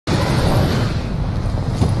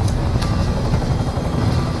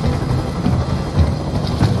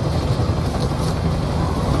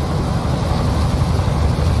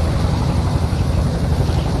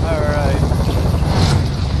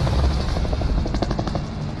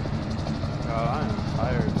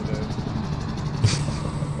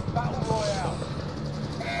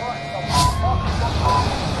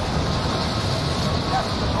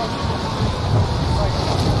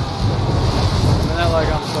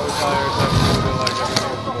tired. I feel like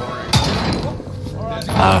everything's boring.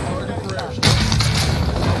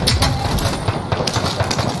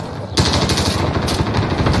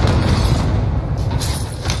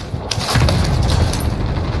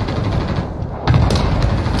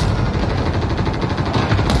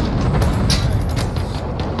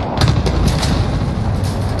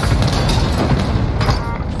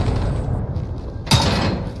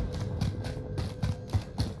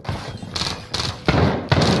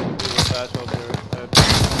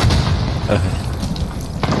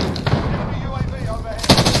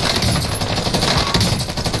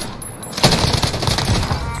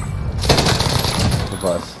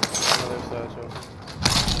 Bus.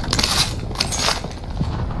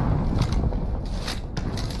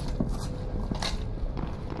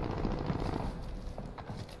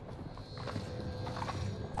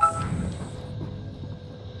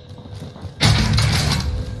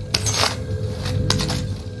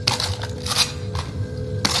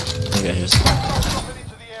 Okay, here's...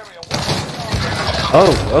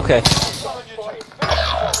 Oh, okay.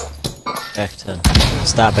 Back to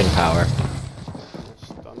stopping power.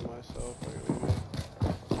 Stun myself.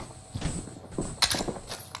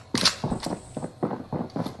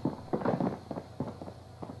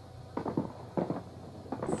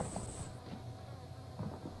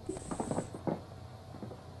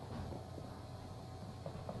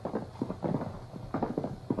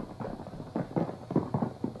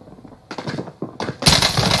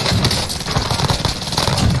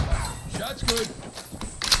 That's good.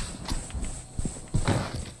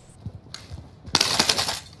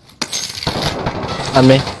 On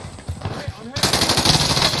me.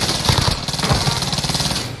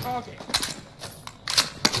 Okay.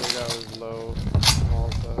 That was low.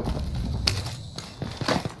 Also.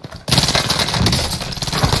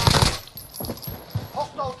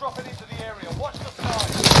 Hostile dropping into the area. Watch the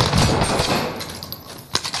side.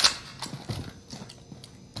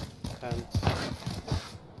 Tense.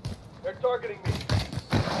 They're targeting me.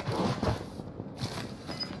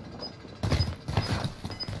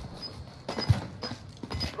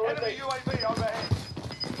 Enemy UAV overhead.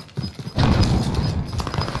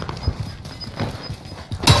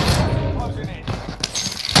 Closing in.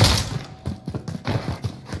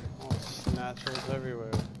 Oh, snatchers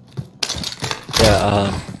everywhere.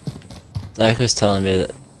 Yeah, Zach was telling me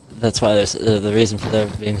that that's why there's the reason for there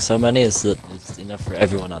being so many is that it's enough for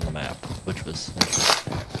everyone on the map, which was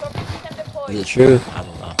interesting. Is it true? I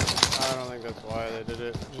don't know. I don't think that's why they did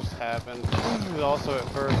it. It just happened. Also, at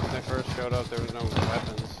first, when they first showed up, there was no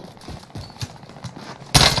weapons.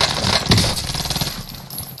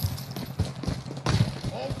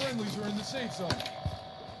 All friendlies are in the safe zone.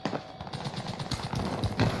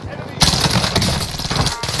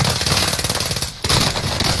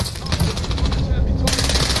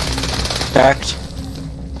 Cracked.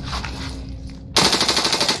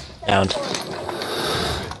 Downed.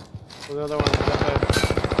 So the other one was ahead.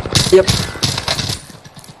 Yep.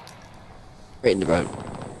 Right in the road.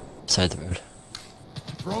 Side the road.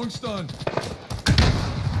 Throwing stun.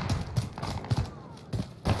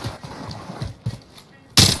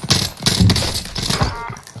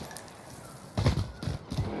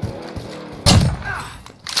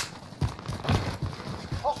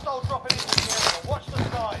 Hostile dropping into the area. Watch the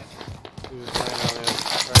skies. He was right on it.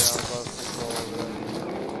 Right on above control of it.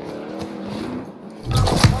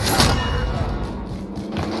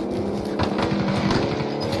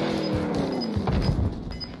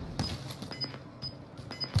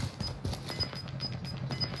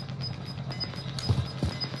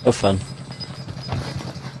 Oh, fun.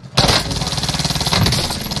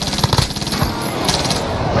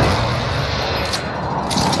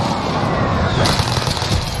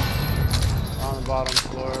 On the bottom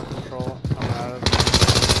floor, control, coming out of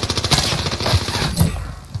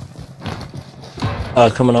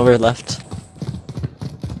it. Coming over left.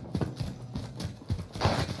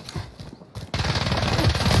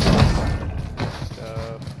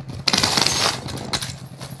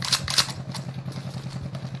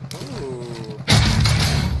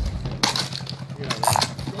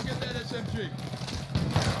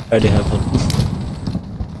 Already have one.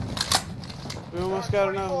 We almost got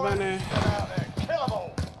enough money. Kill 'em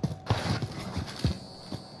all.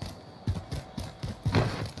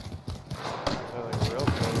 They're like real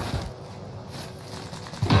close.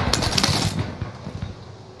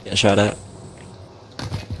 Get shot at.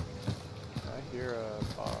 I hear a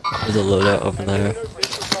box. There's a loadout over there.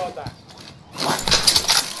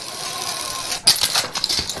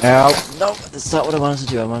 Ow. No, that's not what I wanted to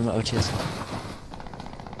do. I'm on my OTS.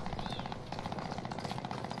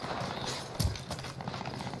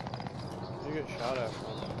 You get shot at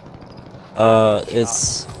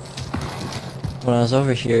It's when I was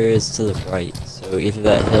over here, it's to the right. So either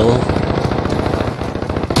that hill.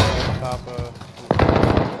 Top of.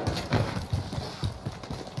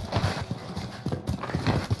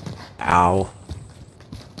 Ow.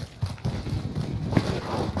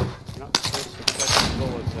 Not supposed to catch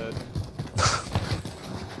bullets head.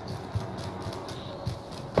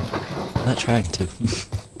 I'm not trying to.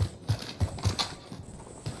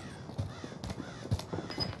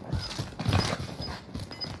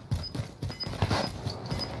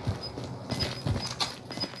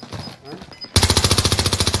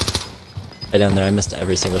 Right down there, I missed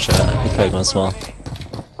every single shot. I tried going small.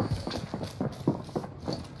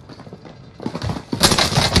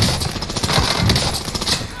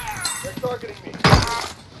 They're targeting me.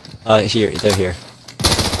 Here, they're here.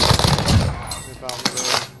 They found me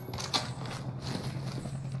there.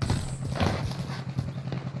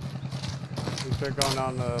 They're going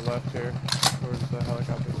down the left here, towards the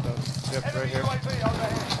helicopter stuff. Yep, right Enemy here. UAV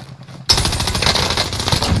overhead.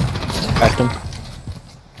 Cracked him.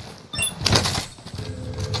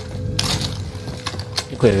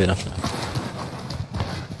 You're clear enough now.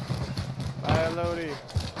 Bye, Lodi.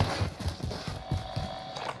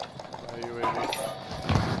 Bye, UAV.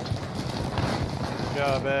 Good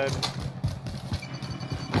job, Ed.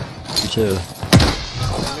 You too.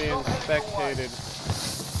 I'm being spectated.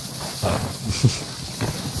 Oh.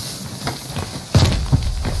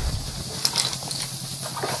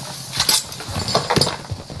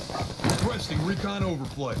 Requesting recon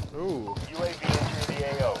overflight. Ooh, UAV entering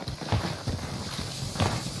the AO.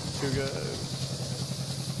 too good.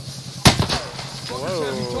 Fuckers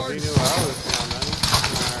have me Whoa, he targeted. knew I was coming.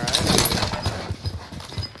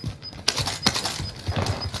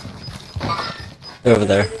 Alright. They're over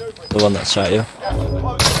there. The one that shot you. Gas is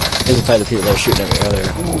closing. These are probably the people that were shooting at me earlier.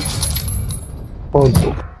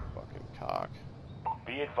 Fucking cock.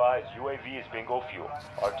 Be advised, UAV is bingo fuel.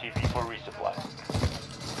 RTV for resupply.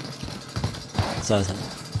 It's not him.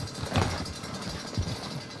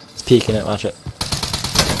 It's peeking it, watch it.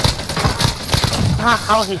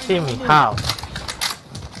 How he see me? How?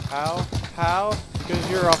 How? How?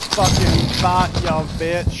 Because you're a fucking bot, you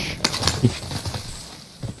bitch.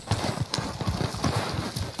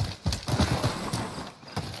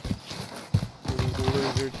 You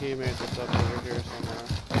loser teammate that's up over here somewhere.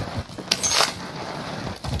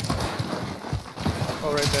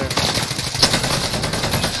 Oh, right there.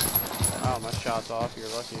 Oh, my shot's off. You're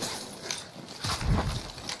lucky.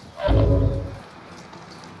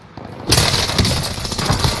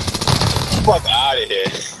 Fuck out of here.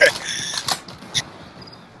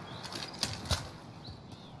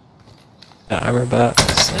 Got armor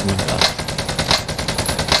box and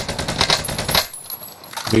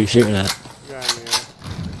who are you shooting at? Guy in here.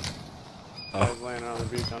 I was laying on the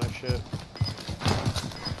beach on his shit.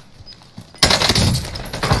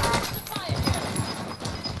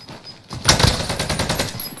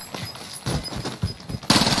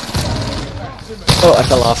 Oh, I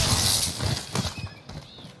fell off.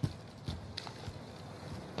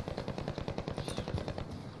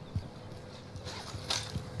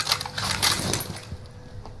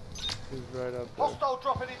 He's right up there. Hostile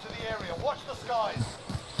dropping into the area. Watch the skies.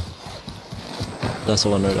 There's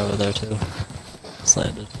one right over there too. It's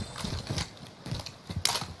landed.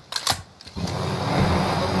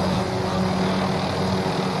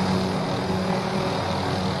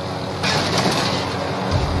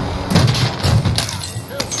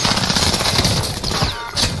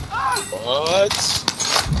 What?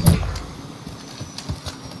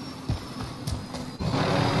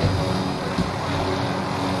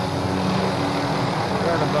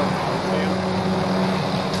 Right above him. See him?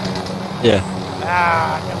 Yeah,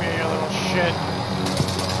 Ah, come here, you little shit.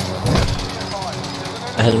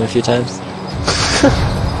 I hit him a few times.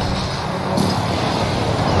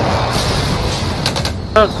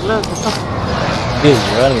 Look, look. He's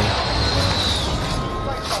running.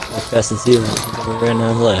 As fast as he ran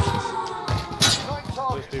out of life. 9 Those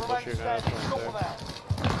targets people remain shooting at us standing. right Sort them there. out.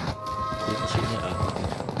 People shooting at us.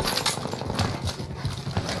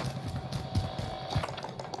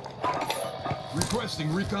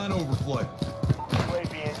 Requesting recon overflight.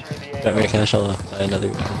 UAV entering the Got AO. me a cash all by another.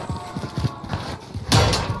 I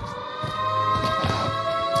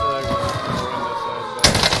feel like we're gonna win this side,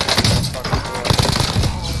 but fucking boy.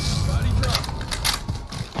 Body drop.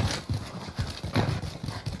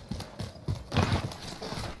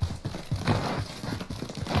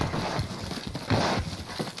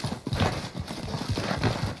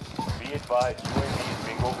 Be advised, UAV is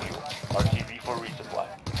bingo fuel. RTV for resupply.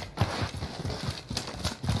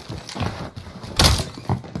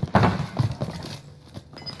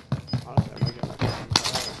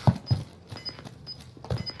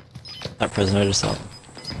 Not prisoner to sell.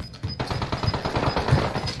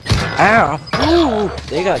 Ow! Ooh!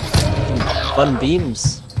 They got fun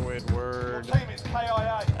beams. Squidward.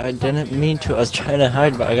 I didn't mean to. I was trying to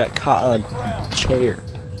hide, but I got caught on a chair.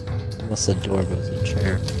 Unless the door was a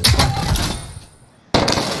chair.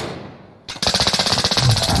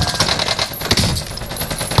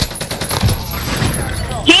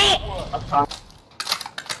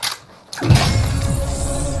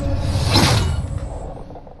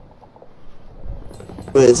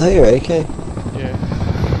 Wait, is that your AK? Yeah.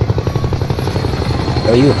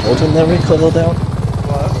 Are you holding the recoil down?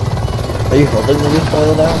 What? Are you holding the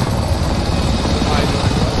recoil down? Am I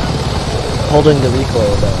doing what? Holding the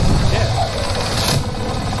recoil down. Yeah.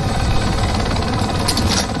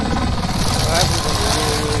 What happens when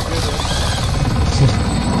you're really good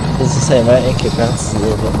at It's the same, my AK bounces a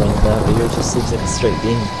little bit more than that, but yours just seems like a straight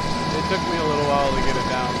beam. it took me a little while to get it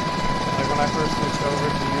down. Like when I first switched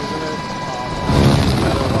over to using it,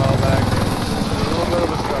 a while back, it was a little bit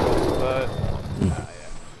of a struggle, but yeah.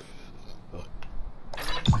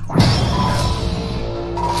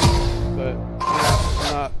 But yeah,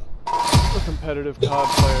 I'm not a competitive COD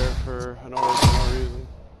player for an original reason.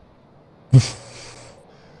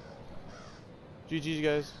 GG,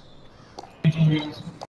 guys.